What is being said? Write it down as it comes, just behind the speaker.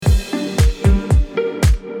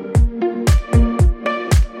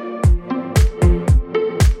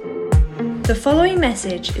The following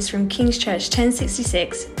message is from King's Church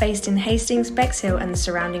 1066, based in Hastings, Bexhill and the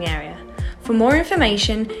surrounding area. For more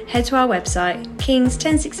information, head to our website,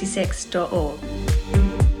 kings1066.org.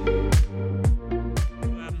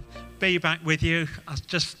 Be back with you. I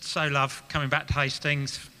just so love coming back to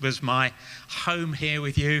Hastings. It was my home here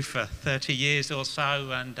with you for 30 years or so,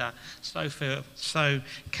 and so feel so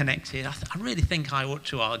connected. I really think I ought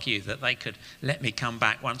to argue that they could let me come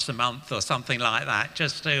back once a month or something like that,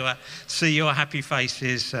 just to see your happy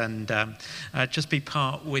faces and just be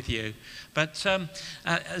part with you. But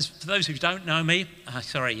as for those who don't know me,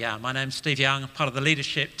 my name's Steve Young, part of the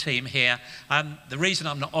leadership team here. The reason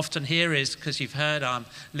I'm not often here is because you've heard I'm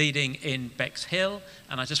leading in Bexhill,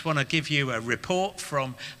 and I just want to give you a report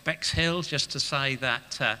from Bexhill just to say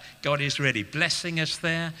that God is really blessing us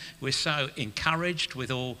there. We're so encouraged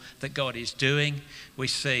with all that God is doing. We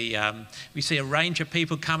see a range of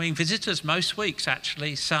people coming, visitors most weeks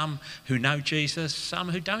actually, some who know Jesus, some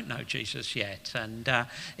who don't know Jesus yet, and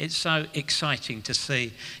it's so exciting to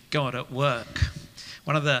see God at work.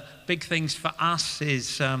 One of the big things for us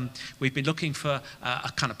is we've been looking for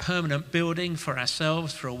a kind of permanent building for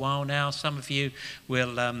ourselves for a while now. Some of you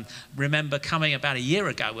will remember coming about a year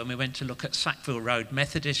ago when we went to look at Sackville Road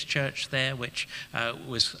Methodist Church there, which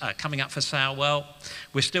was coming up for sale. Well,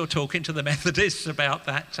 we're still talking to the Methodists about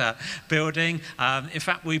that building. In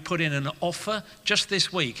fact, we put in an offer just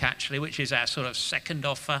this week, actually, which is our sort of second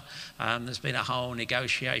offer. There's been a whole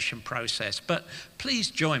negotiation process. But please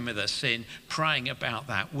join with us in praying about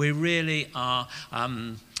that. We really are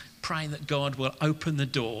praying that God will open the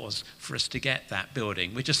doors for us to get that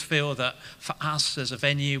building. We just feel that for us as a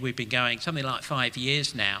venue, we've been going something like 5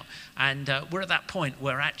 years now, and we're at that point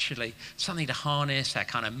where actually something to harness our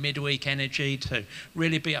kind of midweek energy to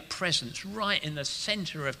really be a presence right in the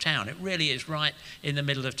centre of town. It really is right in the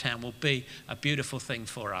middle of town, will be a beautiful thing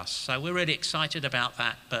for us. So we're really excited about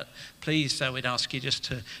that, but please, we'd ask you just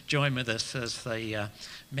to join with us as the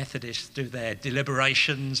Methodists do their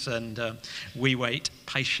deliberations, and we wait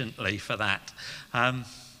patiently for that.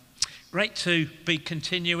 Great to be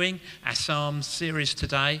continuing our Psalms series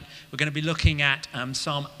today. We're going to be looking at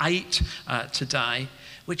Psalm 8 today,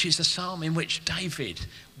 which is a psalm in which David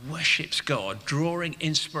worships God, drawing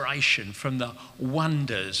inspiration from the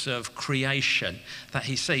wonders of creation that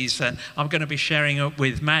he sees. And I'm going to be sharing it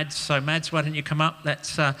with Mads. So Mads, why don't you come up?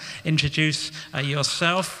 Let's introduce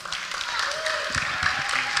yourself.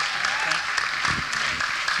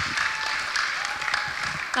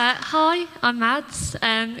 Hi, I'm Mads.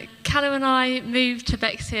 Callum and I moved to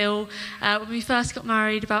Bexhill when we first got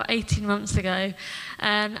married about 18 months ago,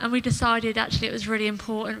 and we decided actually it was really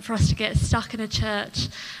important for us to get stuck in a church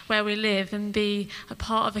where we live and be a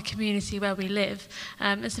part of a community where we live.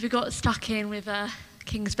 And so we got stuck in with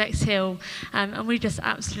King's Bexhill, and we just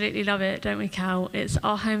absolutely love it, don't we, Cal? It's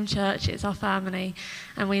our home church, it's our family,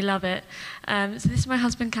 and we love it. So this is my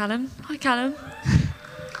husband, Callum. Hi, Callum.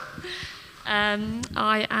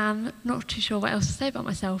 I am not too sure what else to say about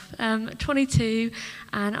myself. 22,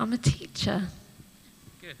 and I'm a teacher.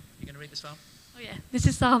 Good. You going to read the psalm? Oh yeah, this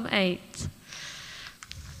is Psalm 8.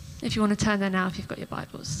 If you want to turn there now, if you've got your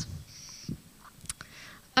Bibles.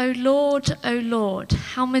 O Lord,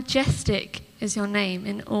 how majestic is your name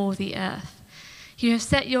in all the earth. You have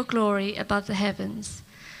set your glory above the heavens.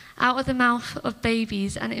 Out of the mouth of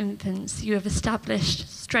babies and infants, you have established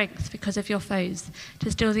strength because of your foes,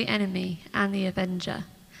 to still the enemy and the avenger.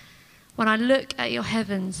 When I look at your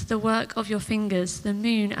heavens, the work of your fingers, the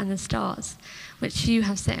moon and the stars, which you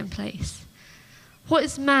have set in place. What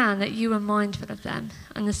is man that you are mindful of them,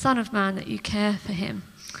 and the son of man that you care for him?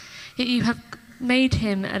 Yet you have made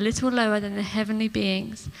him a little lower than the heavenly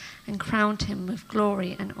beings, and crowned him with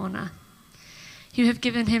glory and honor. You have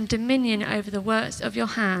given him dominion over the works of your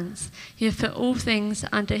hands. You have put all things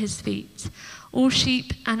under his feet, all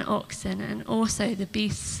sheep and oxen, and also the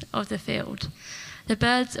beasts of the field, the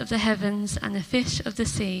birds of the heavens and the fish of the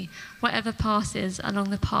sea, whatever passes along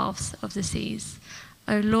the paths of the seas.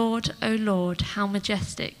 O Lord, how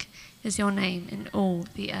majestic is your name in all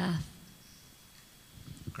the earth.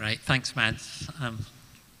 Great, thanks, Mads.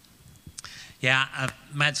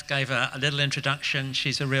 Mads gave a little introduction.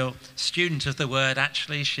 She's a real student of the word,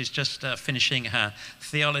 actually. She's just finishing her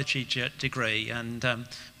theology degree. And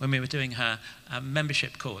when we were doing her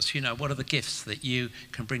membership course, what are the gifts that you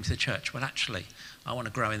can bring to the church? Well, actually, I want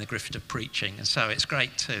to grow in the gift of preaching. And so it's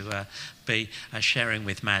great to be sharing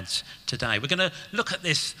with Mads today. We're going to look at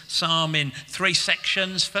this psalm in 3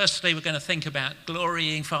 sections. Firstly, we're going to think about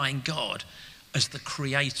glorifying God as the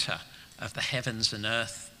creator of the heavens and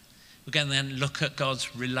earth. We're going to then look at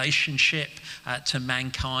God's relationship to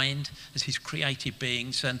mankind as his created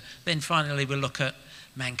beings. And then finally, we'll look at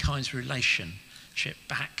mankind's relationship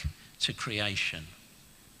back to creation.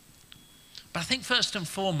 But I think first and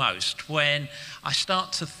foremost, when I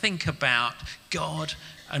start to think about God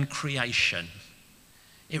and creation,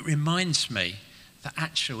 it reminds me that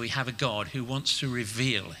actually we have a God who wants to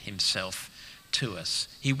reveal himself to us.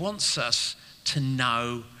 He wants us to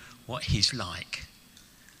know what he's like.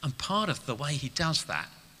 And part of the way he does that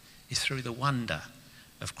is through the wonder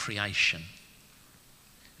of creation.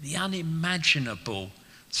 The unimaginable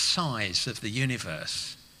size of the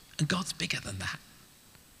universe. And God's bigger than that.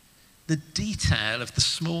 The detail of the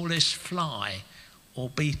smallest fly or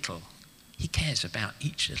beetle. He cares about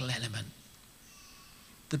each little element.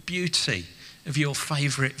 The beauty of your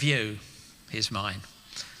favourite view. Here's mine.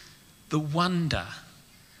 The wonder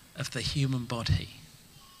of the human body.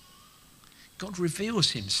 God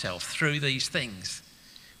reveals himself through these things.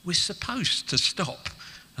 We're supposed to stop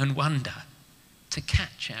and wonder, to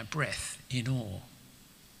catch our breath in awe.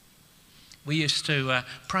 We used to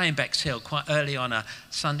pray in Bexhill quite early on a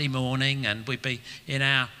Sunday morning, and we'd be in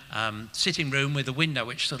our sitting room with a window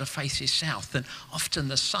which sort of faces south, and often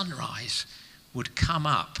the sunrise would come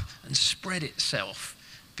up and spread itself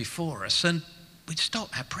before us, and we'd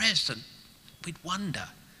stop our prayers and we'd wonder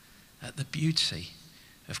at the beauty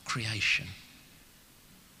of creation.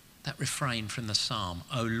 That refrain from the psalm,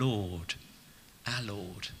 "O Lord, our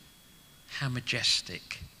Lord, how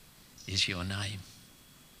majestic is your name."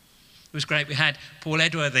 It was great. We had Paul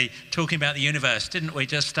Edworthy talking about the universe, didn't we,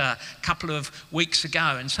 just a couple of weeks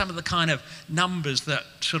ago, and some of the kind of numbers that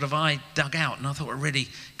sort of I dug out and I thought it really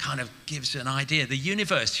kind of gives an idea. The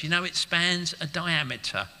universe, it spans a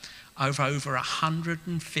diameter of over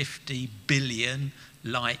 150 billion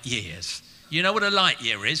light years. You know what a light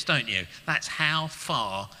year is, don't you? That's how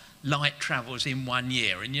far light travels in 1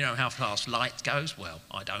 year. And you know how fast light goes? Well,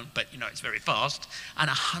 I don't, but it's very fast. And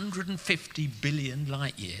 150 billion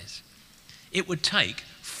light years. It would take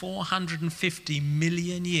 450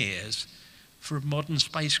 million years for a modern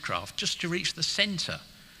spacecraft just to reach the centre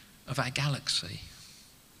of our galaxy.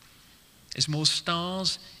 There's more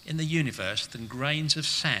stars in the universe than grains of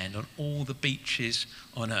sand on all the beaches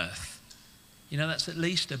on Earth. That's at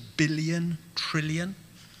least 1 billion trillion,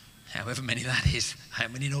 however many that is. How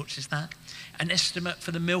many noughts is that? An estimate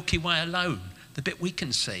for the Milky Way alone, the bit we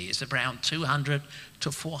can see, is around 200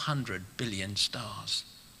 to 400 billion stars.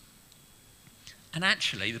 And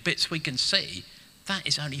actually, the bits we can see, that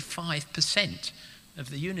is only 5% of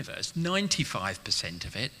the universe. 95%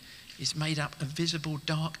 of it is made up of visible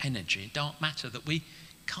dark energy, dark matter that we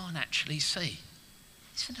can't actually see.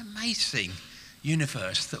 It's an amazing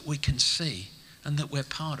universe that we can see and that we're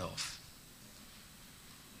part of.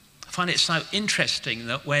 I find it so interesting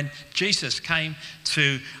that when Jesus came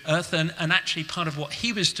to earth, and actually part of what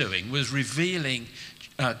he was doing was revealing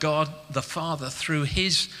God the Father through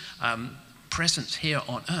his presence here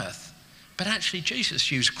on earth. But actually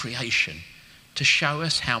Jesus used creation to show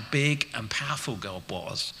us how big and powerful God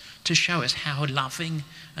was, to show us how loving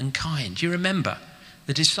and kind. You remember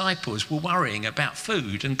the disciples were worrying about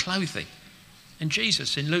food and clothing. And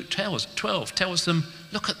Jesus in Luke 12 tells them,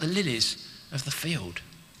 look at the lilies of the field.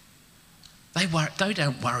 They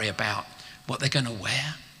don't worry about what they're going to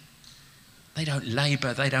wear. They don't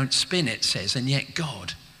labour, they don't spin, it says, and yet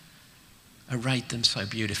God arrayed them so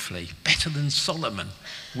beautifully, better than Solomon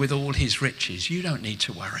with all his riches. You don't need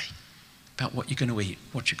to worry about what you're going to eat,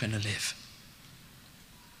 what you're going to live.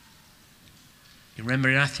 You remember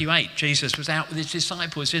in Matthew 8, Jesus was out with his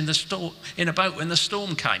disciples in a boat when the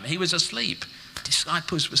storm came. He was asleep.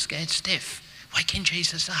 Disciples were scared stiff, waking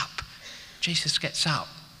Jesus up. Jesus gets up,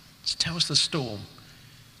 tells the storm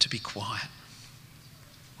to be quiet.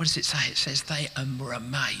 What does it say? It says they were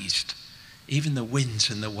amazed. Even the winds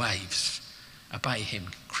and the waves obey him.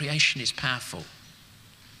 Creation is powerful,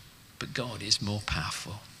 but God is more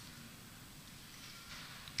powerful.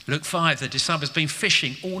 Luke 5, the disciples had been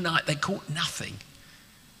fishing all night. They caught nothing.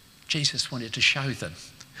 Jesus wanted to show them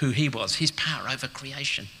who he was, his power over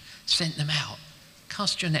creation. Sent them out.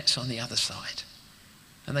 Cast your nets on the other side.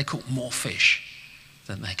 And they caught more fish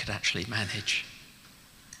than they could actually manage.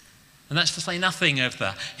 And that's to say nothing of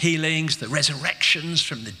the healings, the resurrections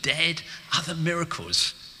from the dead, other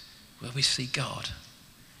miracles where we see God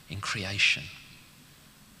in creation.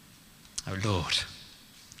 Oh Lord,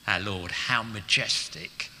 our Lord, how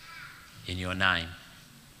majestic in your name.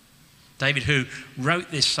 David, who wrote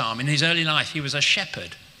this psalm, in his early life, he was a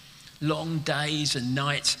shepherd. Long days and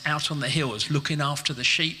nights out on the hills, looking after the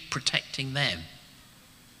sheep, protecting them.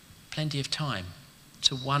 Plenty of time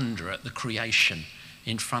to wonder at the creation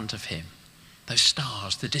in front of him. Those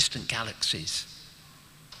stars, the distant galaxies.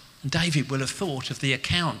 And David will have thought of the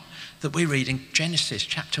account that we read in Genesis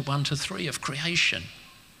chapter 1 to 3 of creation.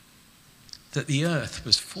 That the earth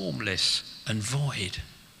was formless and void.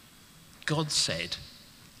 God said,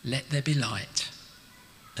 "Let there be light,"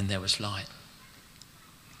 and there was light.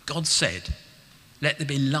 God said, "Let there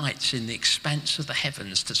be lights in the expanse of the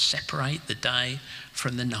heavens to separate the day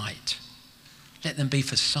from the night. Let them be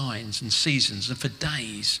for signs and seasons and for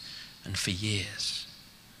days and for years."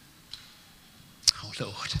 Oh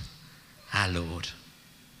Lord, our Lord,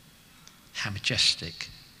 how majestic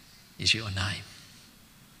is your name.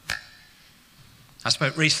 I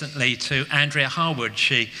spoke recently to Andrea Harwood.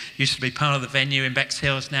 She used to be part of the venue in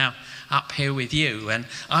Bexhill, is now up here with you. And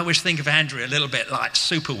I always think of Andrea a little bit like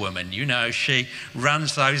Superwoman. You know, she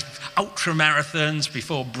runs those ultra marathons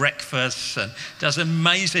before breakfast and does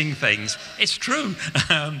amazing things. It's true.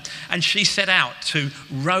 And she set out to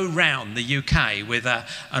row round the UK with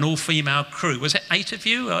an all-female crew. Was it 8 of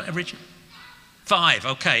you originally? 5,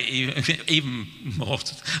 okay, even more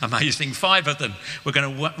amazing. 5 of them were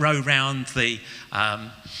going to row round the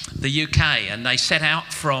UK, and they set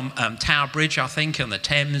out from Tower Bridge, I think, on the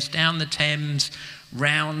Thames, down the Thames,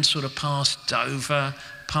 round sort of past Dover,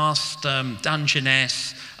 past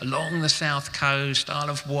Dungeness, along the south coast, Isle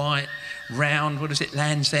of Wight, round,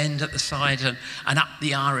 Land's End at the side, and up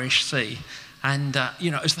the Irish Sea. And,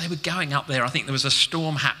 as they were going up there, I think there was a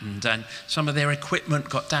storm happened and some of their equipment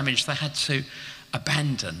got damaged. They had to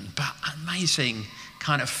abandon. But amazing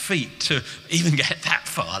kind of feat to even get that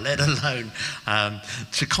far, let alone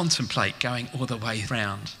to contemplate going all the way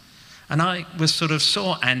round. And I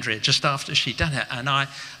saw Andrea just after she'd done it, and I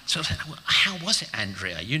sort of said, "Well, how was it,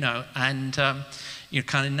 Andrea?" And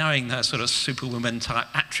kind of knowing her sort of Superwoman type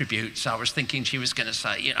attributes, I was thinking she was going to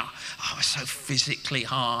say, "Oh, it's so physically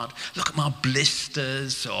hard. Look at my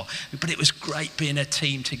blisters," but it was great being a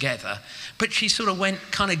team together. But she sort of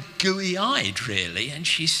went kind of gooey-eyed, really, and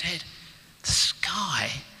she said, "The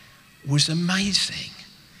sky was amazing.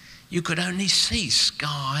 You could only see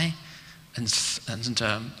sky and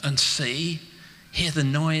sea, hear the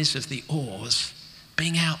noise of the oars,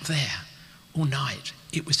 being out there all night.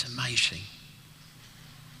 It was amazing."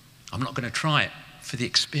 I'm not going to try it for the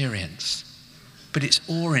experience, but it's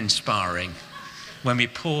awe-inspiring when we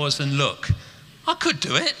pause and look. I could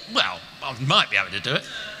do it. Well, I might be able to do it.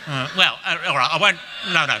 All right, I won't.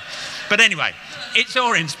 No. But anyway, it's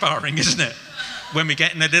awe-inspiring, isn't it? When we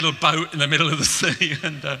get in a little boat in the middle of the sea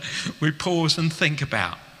and we pause and think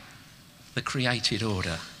about the created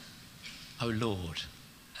order. Oh Lord,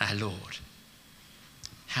 our Lord,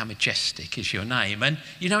 how majestic is your name. And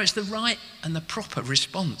it's the right and the proper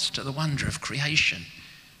response to the wonder of creation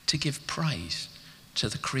to give praise to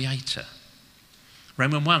the Creator.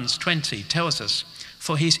 Romans 1:20 tells us,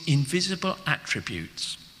 "For his invisible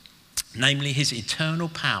attributes, namely his eternal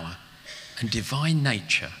power and divine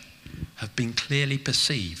nature, have been clearly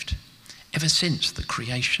perceived ever since the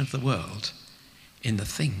creation of the world in the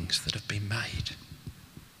things that have been made."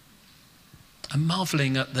 And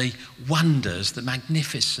marvelling at the wonders, the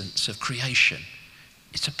magnificence of creation,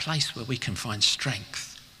 it's a place where we can find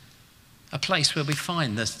strength. A place where we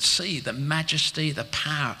see the majesty, the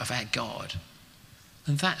power of our God.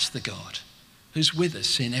 And that's the God who's with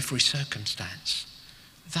us in every circumstance.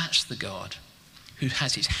 That's the God who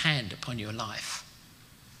has his hand upon your life.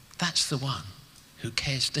 That's the one who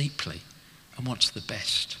cares deeply and wants the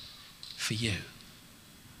best for you.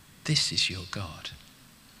 This is your God.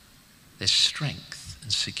 There's strength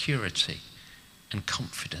and security and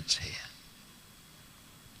confidence here.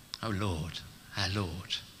 Oh Lord, our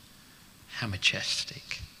Lord, how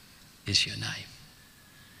majestic is your name.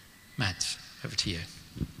 Mads, over to you.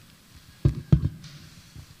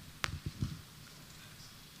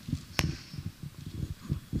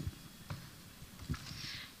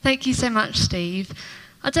 Thank you so much, Steve.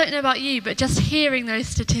 I don't know about you, but just hearing those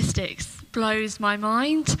statistics blows my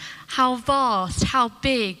mind. How vast, how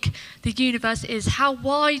big the universe is, how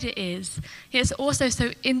wide it is. It's also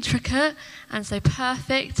so intricate and so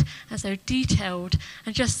perfect and so detailed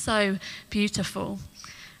and just so beautiful.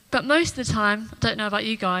 But most of the time, I don't know about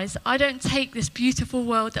you guys, I don't take this beautiful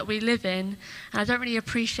world that we live in and I don't really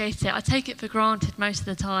appreciate it. I take it for granted most of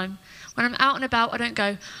the time. When I'm out and about, I don't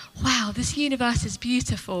go, "Wow, this universe is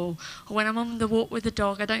beautiful." Or when I'm on the walk with the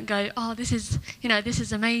dog, I don't go, "Oh, this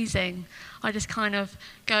is amazing." I just kind of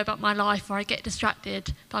go about my life, or I get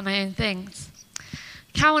distracted by my own things.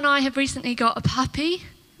 Cal and I have recently got a puppy.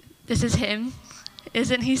 This is him.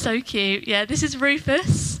 Isn't he so cute? Yeah, this is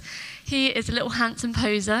Rufus. He is a little handsome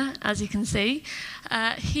poser, as you can see.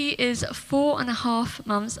 He is 4.5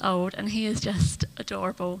 months old, and he is just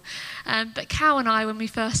adorable. But Cal and I, when we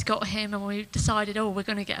first got him and we decided, we're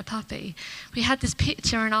going to get a puppy, we had this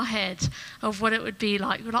picture in our head of what it would be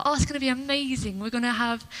like. We were like, it's going to be amazing. We're going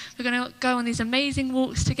to go on these amazing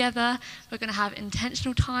walks together. We're going to have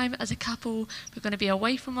intentional time as a couple. We're going to be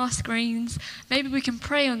away from our screens. Maybe we can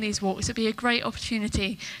pray on these walks. It'd be a great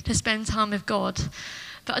opportunity to spend time with God.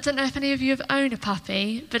 But I don't know if any of you have owned a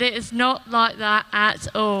puppy, but it is not like that at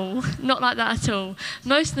all. Not like that at all.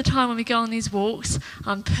 Most of the time when we go on these walks,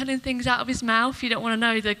 I'm pulling things out of his mouth. You don't want to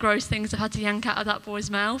know the gross things I've had to yank out of that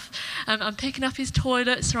boy's mouth. I'm picking up his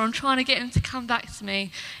toilets, or I'm trying to get him to come back to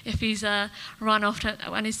me if he's run off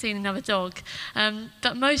when he's seen another dog.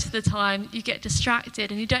 But most of the time, you get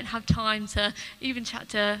distracted and you don't have time to even chat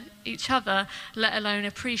to each other, let alone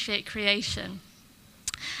appreciate creation.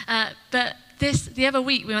 But the other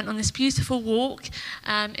week we went on this beautiful walk.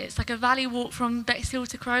 It's like a valley walk from Bexhill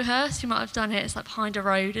to Crowhurst. You might have done it. It's like behind a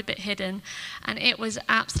road, a bit hidden. And it was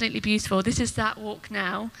absolutely beautiful. This is that walk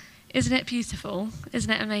now. Isn't it beautiful?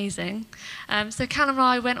 Isn't it amazing? So Cal and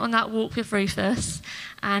I went on that walk with Rufus,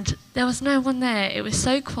 and there was no one there. It was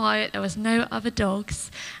so quiet. There was no other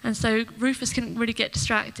dogs. And so Rufus couldn't really get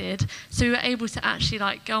distracted. So we were able to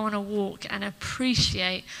actually go on a walk and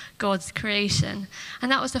appreciate God's creation. And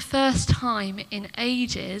that was the first time in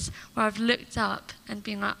ages where I've looked up and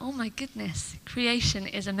been like, oh my goodness, creation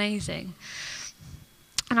is amazing.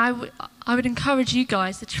 And I would encourage you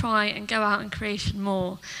guys to try and go out in creation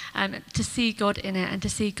more, to see God in it and to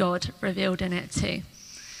see God revealed in it too.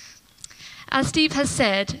 As Steve has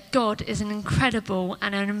said, God is an incredible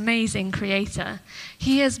and an amazing creator.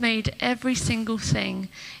 He has made every single thing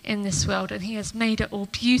in this world, and he has made it all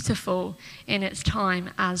beautiful in its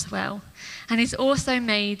time as well. And he's also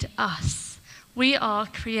made us. We are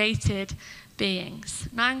created beings.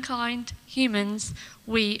 Mankind, humans,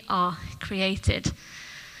 we are created.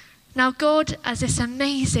 Now, God, as this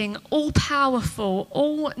amazing, all-powerful,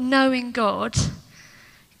 all-knowing God,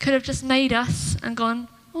 could have just made us and gone,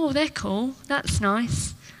 they're cool, that's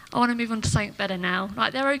nice. I want to move on to something better now.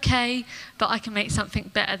 They're okay, but I can make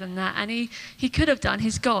something better than that. And he could have done,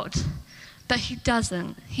 he's God. But he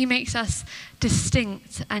doesn't. He makes us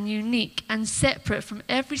distinct and unique and separate from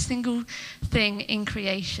every single thing in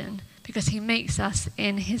creation because he makes us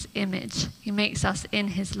in his image. He makes us in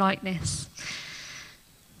his likeness.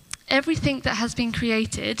 Everything that has been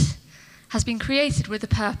created with a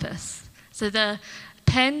purpose. So the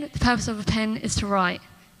purpose of a pen is to write.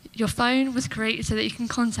 Your phone was created so that you can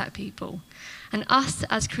contact people. And us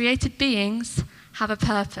as created beings have a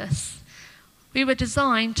purpose. We were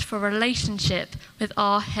designed for a relationship with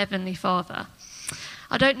our Heavenly Father.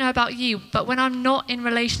 I don't know about you, but when I'm not in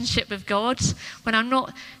relationship with God, when I'm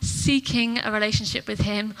not seeking a relationship with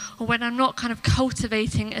him, or when I'm not kind of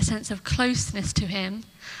cultivating a sense of closeness to him,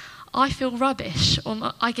 I feel rubbish,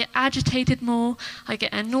 or I get agitated more, I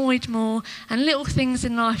get annoyed more, and little things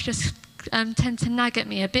in life just tend to nag at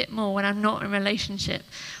me a bit more when I'm not in relationship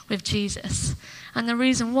with Jesus. And the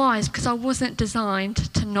reason why is because I wasn't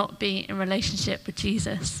designed to not be in relationship with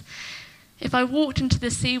Jesus. If I walked into the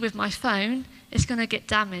sea with my phone, it's going to get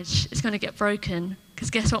damaged, it's going to get broken, because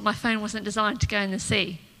guess what? My phone wasn't designed to go in the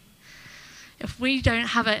sea. If we don't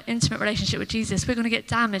have an intimate relationship with Jesus, we're going to get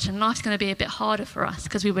damaged and life's going to be a bit harder for us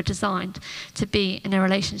because we were designed to be in a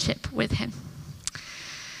relationship with him.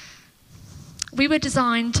 We were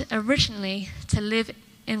designed originally to live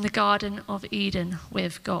in the Garden of Eden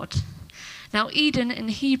with God. Now, Eden in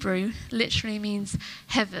Hebrew literally means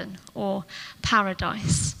heaven or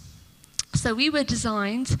paradise. So we were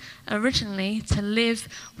designed originally to live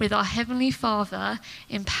with our Heavenly Father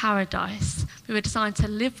in paradise. We were designed to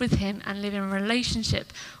live with him and live in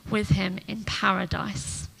relationship with him in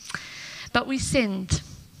paradise. But we sinned,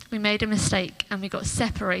 we made a mistake, and we got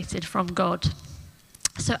separated from God.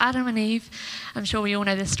 So Adam and Eve, I'm sure we all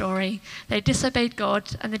know this story, they disobeyed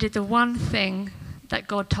God and they did the one thing that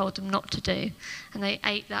God told them not to do, and they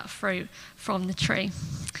ate that fruit from the tree.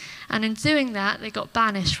 And in doing that, they got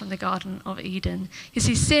banished from the Garden of Eden. You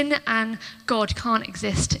see, sin and God can't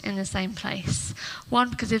exist in the same place. One,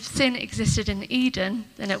 because if sin existed in Eden,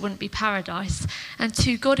 then it wouldn't be paradise. And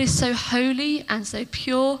two, God is so holy and so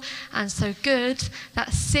pure and so good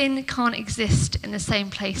that sin can't exist in the same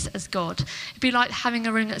place as God. It'd be like having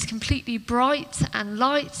a room that's completely bright and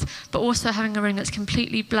light, but also having a room that's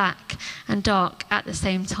completely black and dark at the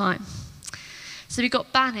same time. So we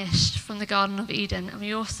got banished from the Garden of Eden, and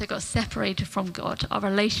we also got separated from God. Our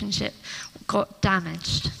relationship got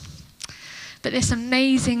damaged. But this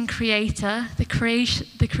amazing creator, the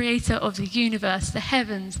creator of the universe, the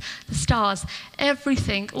heavens, the stars,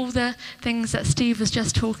 everything, all the things that Steve was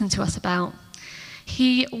just talking to us about,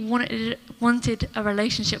 he wanted a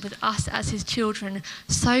relationship with us as his children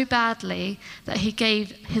so badly that he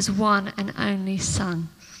gave his one and only son.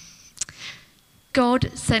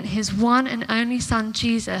 God sent his one and only son,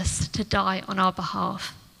 Jesus, to die on our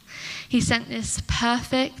behalf. He sent this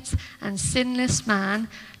perfect and sinless man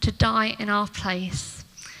to die in our place,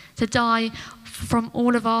 to die from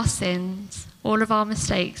all of our sins, all of our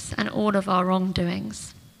mistakes, and all of our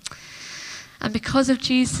wrongdoings. And because of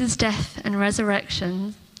Jesus' death and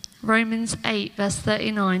resurrection, Romans 8 verse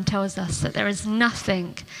 39 tells us that there is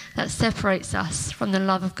nothing that separates us from the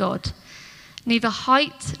love of God. Neither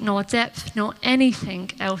height nor depth nor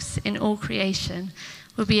anything else in all creation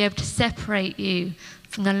will be able to separate you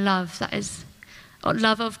from the love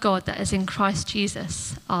of God that is in Christ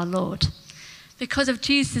Jesus our Lord. Because of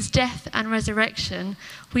Jesus' death and resurrection,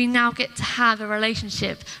 we now get to have a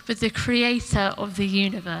relationship with the creator of the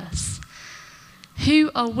universe.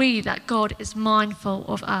 Who are we that God is mindful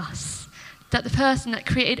of us? That the person that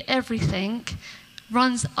created everything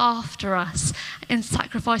runs after us and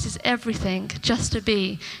sacrifices everything just to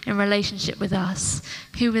be in relationship with us.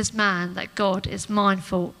 Who is man that God is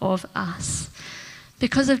mindful of us?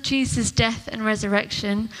 Because of Jesus' death and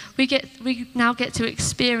resurrection, we now get to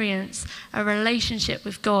experience a relationship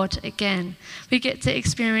with God again. We get to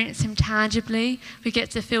experience him tangibly. We get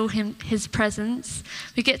to feel his presence.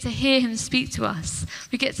 We get to hear him speak to us.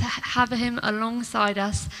 We get to have him alongside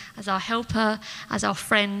us as our helper, as our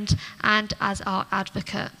friend, and as our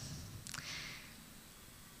advocate.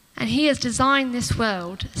 And he has designed this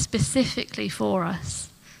world specifically for us.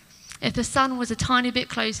 If the sun was a tiny bit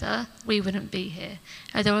closer, we wouldn't be here.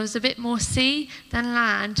 If there was a bit more sea than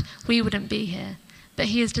land, we wouldn't be here. But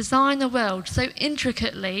he has designed the world so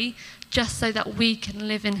intricately just so that we can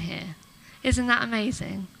live in here. Isn't that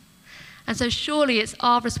amazing? And so surely it's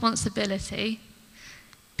our responsibility,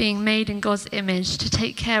 being made in God's image, to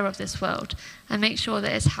take care of this world and make sure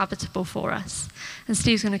that it's habitable for us. And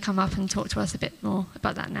Steve's going to come up and talk to us a bit more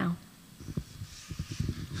about that now.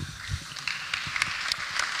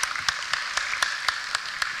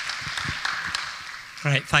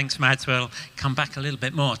 Great, thanks, Mads. We'll come back a little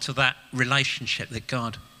bit more to that relationship that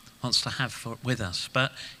God wants to have with us.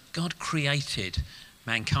 But God created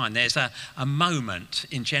mankind. There's a moment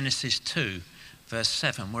in Genesis 2, verse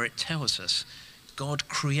 7, where it tells us God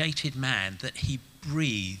created man, that he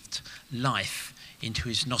breathed life into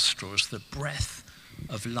his nostrils, the breath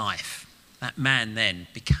of life. That man then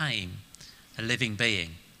became a living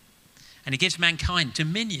being. And he gives mankind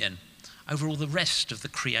dominion over all the rest of the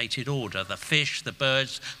created order, the fish, the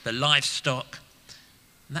birds, the livestock.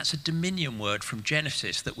 And that's a dominion word from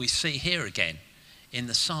Genesis that we see here again in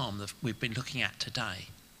the psalm that we've been looking at today.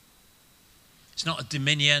 It's not a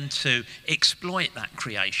dominion to exploit that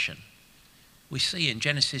creation. We see in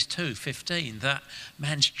Genesis 2:15 that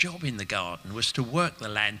man's job in the garden was to work the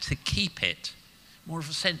land, to keep it. More of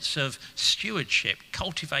a sense of stewardship,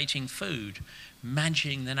 cultivating food,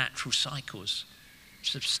 managing the natural cycles,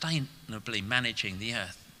 sustainably managing the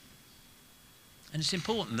earth. And it's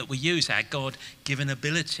important that we use our God-given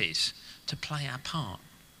abilities to play our part,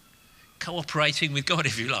 cooperating with God,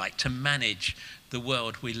 if you like, to manage the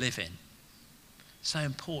world we live in. So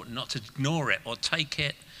important not to ignore it or take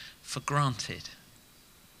it for granted.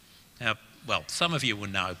 Now, well, some of you will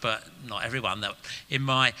know, but not everyone, that in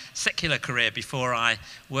my secular career before I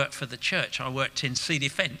worked for the church, I worked in sea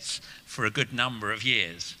defence for a good number of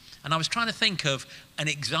years. And I was trying to think of an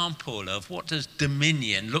example of what does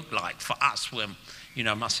dominion look like for us when,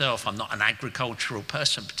 myself, I'm not an agricultural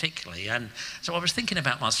person particularly. And so I was thinking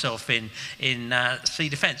about myself in sea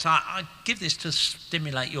defence. I give this to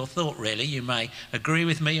stimulate your thought, really. You may agree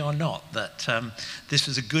with me or not that this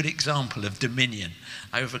is a good example of dominion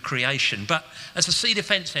over creation. But as a sea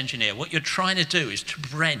defence engineer, what you're trying to do is to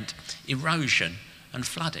prevent erosion and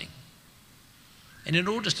flooding. And in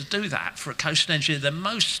order to do that, for a coastal engineer, the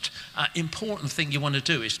most important thing you want to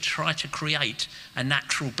do is try to create a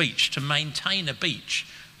natural beach, to maintain a beach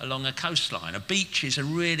along a coastline. A beach is a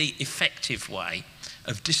really effective way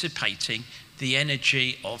of dissipating the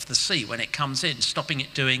energy of the sea when it comes in, stopping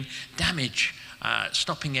it doing damage,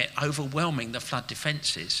 stopping it overwhelming the flood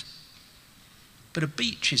defences. But a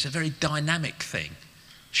beach is a very dynamic thing.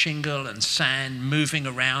 Shingle and sand moving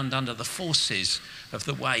around under the forces of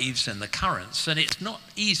the waves and the currents. And it's not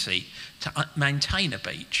easy to maintain a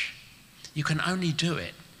beach. You can only do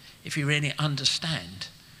it if you really understand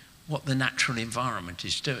what the natural environment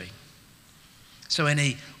is doing. So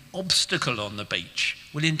any obstacle on the beach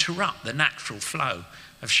will interrupt the natural flow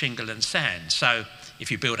of shingle and sand. So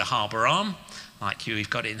if you build a harbour arm, like you've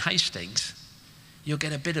got in Hastings, you'll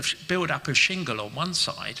get a bit of build-up of shingle on one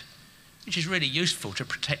side, which is really useful to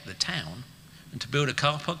protect the town and to build a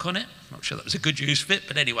car park on it. I'm not sure that was a good use of it,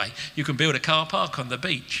 but anyway, you can build a car park on the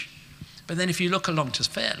beach. But then if you look along to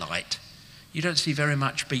Fairlight, you don't see very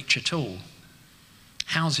much beach at all.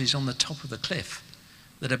 Houses on the top of the cliff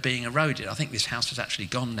that are being eroded. I think this house has actually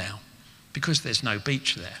gone now because there's no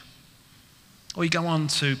beach there. Or you go on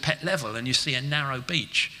to Pett Level and you see a narrow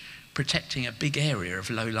beach protecting a big area of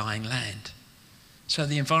low-lying land. So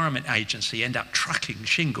the Environment Agency end up trucking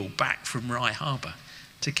shingle back from Rye Harbour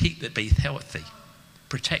to keep the beach healthy,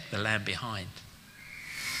 protect the land behind.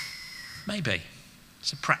 Maybe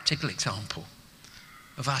it's a practical example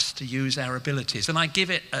of us to use our abilities. And I give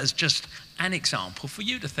it as just an example for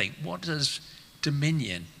you to think, what does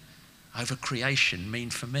dominion over creation mean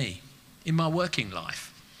for me in my working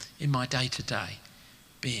life, in my day-to-day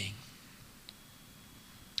being?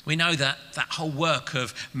 We know that whole work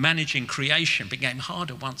of managing creation became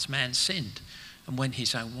harder once man sinned and went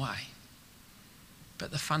his own way. But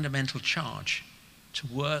the fundamental charge to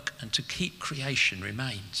work and to keep creation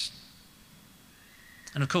remains.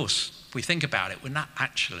 And of course, if we think about it, we're not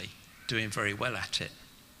actually doing very well at it.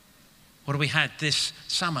 What have we had this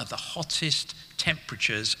summer? The hottest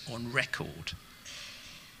temperatures on record.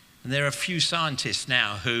 And there are a few scientists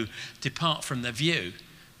now who depart from the view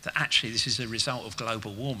that actually this is a result of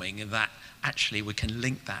global warming and that actually we can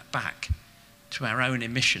link that back to our own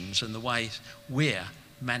emissions and the way we're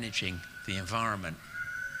managing the environment.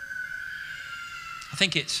 I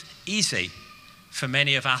think it's easy for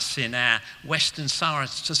many of us in our Western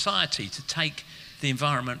society to take the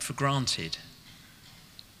environment for granted.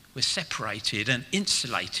 We're separated and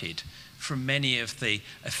insulated from many of the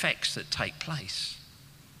effects that take place.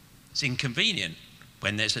 It's inconvenient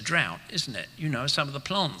when there's a drought, isn't it? You know, some of the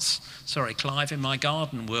plants, Clive, in my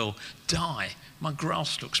garden will die. My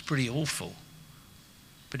grass looks pretty awful.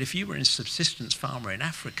 But if you were a subsistence farmer in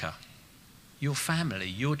Africa, your family,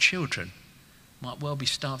 your children might well be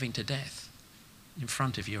starving to death in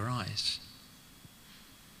front of your eyes.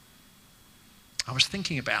 I was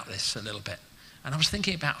thinking about this a little bit, and I was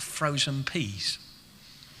thinking about frozen peas.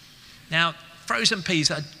 Now, frozen peas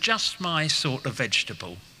are just my sort of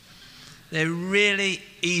vegetable. They're really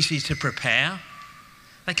easy to prepare.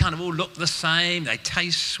 They kind of all look the same. They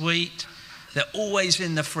taste sweet. They're always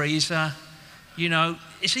in the freezer. You know,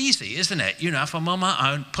 it's easy, isn't it? You know, if I'm on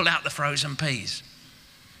my own, pull out the frozen peas.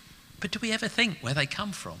 But do we ever think where they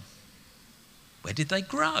come from? Where did they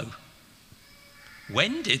grow?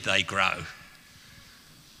 When did they grow?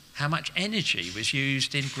 How much energy was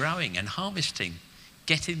used in growing and harvesting,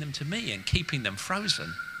 getting them to me and keeping them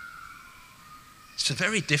frozen? It's a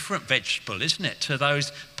very different vegetable, isn't it, to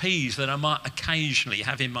those peas that I might occasionally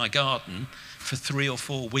have in my garden for 3 or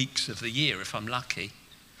 4 weeks of the year if I'm lucky.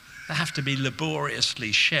 They have to be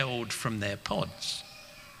laboriously shelled from their pods.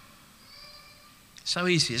 So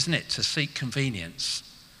easy, isn't it, to seek convenience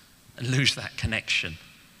and lose that connection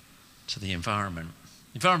to the environment.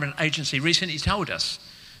 The Environment Agency recently told us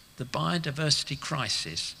the biodiversity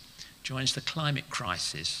crisis joins the climate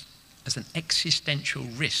crisis as an existential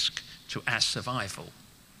risk to our survival.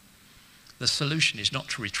 The solution is not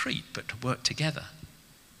to retreat, but to work together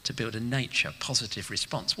to build a nature positive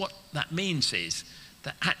response. What that means is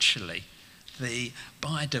that actually the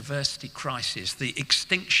biodiversity crisis, the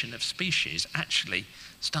extinction of species, actually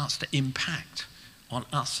starts to impact on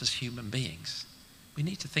us as human beings. We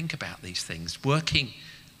need to think about these things. Working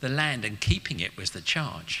the land and keeping it was the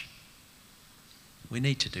charge. We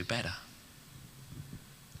need to do better.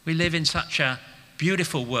 We live in such a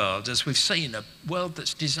beautiful world, as we've seen, a world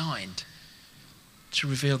that's designed to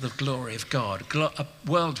reveal the glory of God, a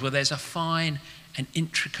world where there's a fine and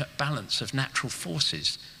intricate balance of natural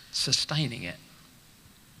forces sustaining it.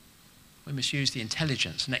 We must use the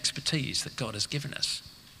intelligence and expertise that God has given us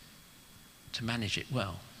to manage it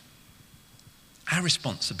well. Our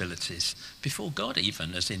responsibilities, before God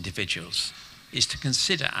even as individuals, is to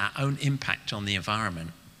consider our own impact on the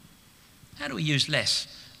environment. How do we use less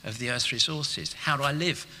of the earth's resources? How do I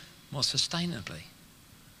live more sustainably?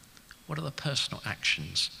 What are the personal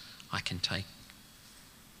actions I can take?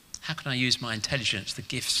 How can I use my intelligence, the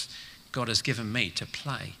gifts God has given me, to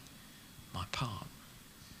play my part?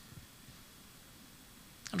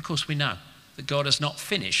 And of course we know that God has not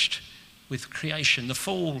finished with creation. The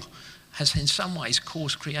fall has in some ways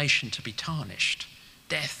caused creation to be tarnished.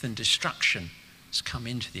 Death and destruction has come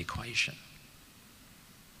into the equation.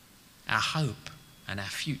 Our hope and our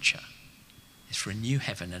future is for a new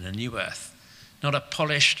heaven and a new earth Not a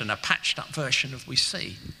polished and a patched up version of we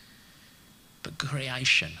see, but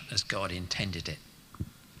creation as God intended it.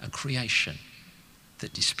 A creation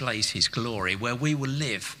that displays his glory, where we will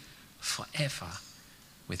live forever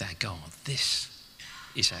with our God. This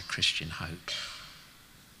is our Christian hope.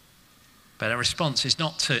 But our response is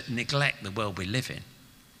not to neglect the world we live in,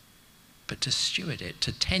 but to steward it,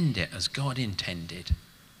 to tend it as God intended,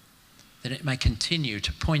 that it may continue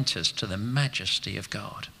to point us to the majesty of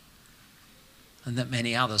God, and that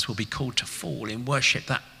many others will be called to fall in worship,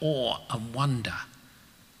 that awe and wonder,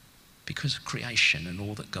 because of creation and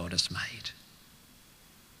all that God has made.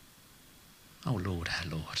 Oh Lord, our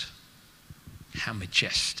Lord, how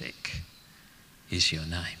majestic is your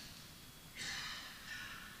name.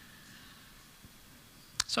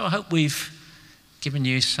 So I hope we've given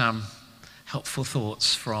you some helpful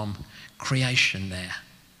thoughts from creation there.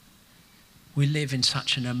 We live in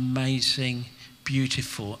such an amazing,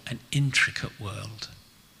 beautiful and intricate world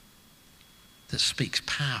that speaks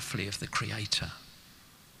powerfully of the Creator.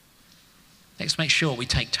 Let's make sure we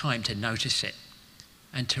take time to notice it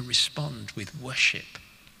and to respond with worship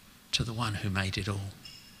to the one who made it all.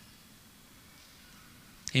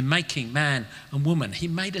 In making man and woman, he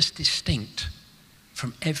made us distinct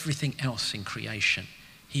from everything else in creation.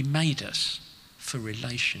 He made us for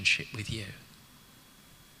relationship with you.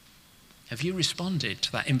 Have you responded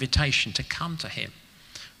to that invitation to come to him,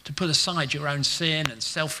 to put aside your own sin and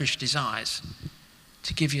selfish desires,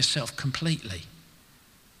 to give yourself completely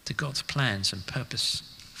to God's plans and purpose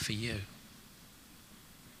for you?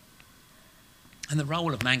 And the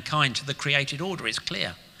role of mankind to the created order is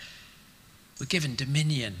clear. We're given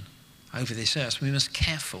dominion over this earth. We must be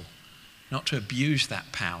careful not to abuse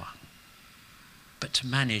that power, but to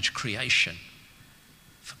manage creation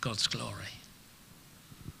for God's glory.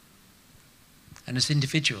 And as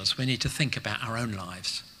individuals, we need to think about our own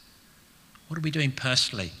lives. What are we doing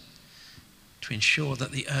personally to ensure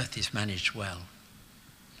that the earth is managed well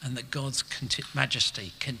and that God's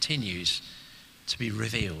majesty continues to be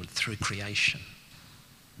revealed through creation?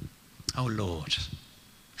 Oh Lord,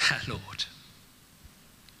 our Lord,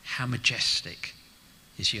 how majestic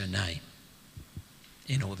is your name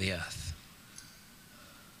in all the earth.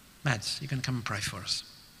 Mads, you're going to come and pray for us.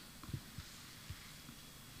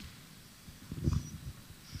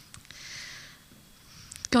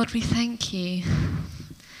 God, we thank you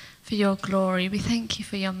for your glory. We thank you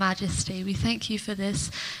for your majesty. We thank you for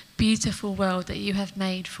this beautiful world that you have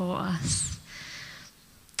made for us.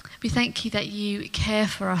 We thank you that you care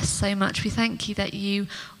for us so much. We thank you that you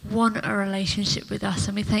want a relationship with us.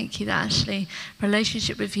 And we thank you that actually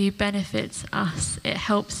relationship with you benefits us. It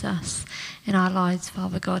helps us in our lives,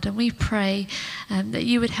 Father God. And we pray that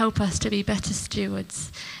you would help us to be better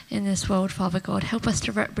stewards in this world, Father God. Help us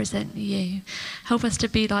to represent you. Help us to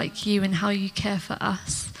be like you in how you care for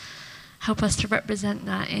us. Help us to represent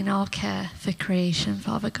that in our care for creation,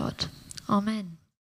 Father God. Amen.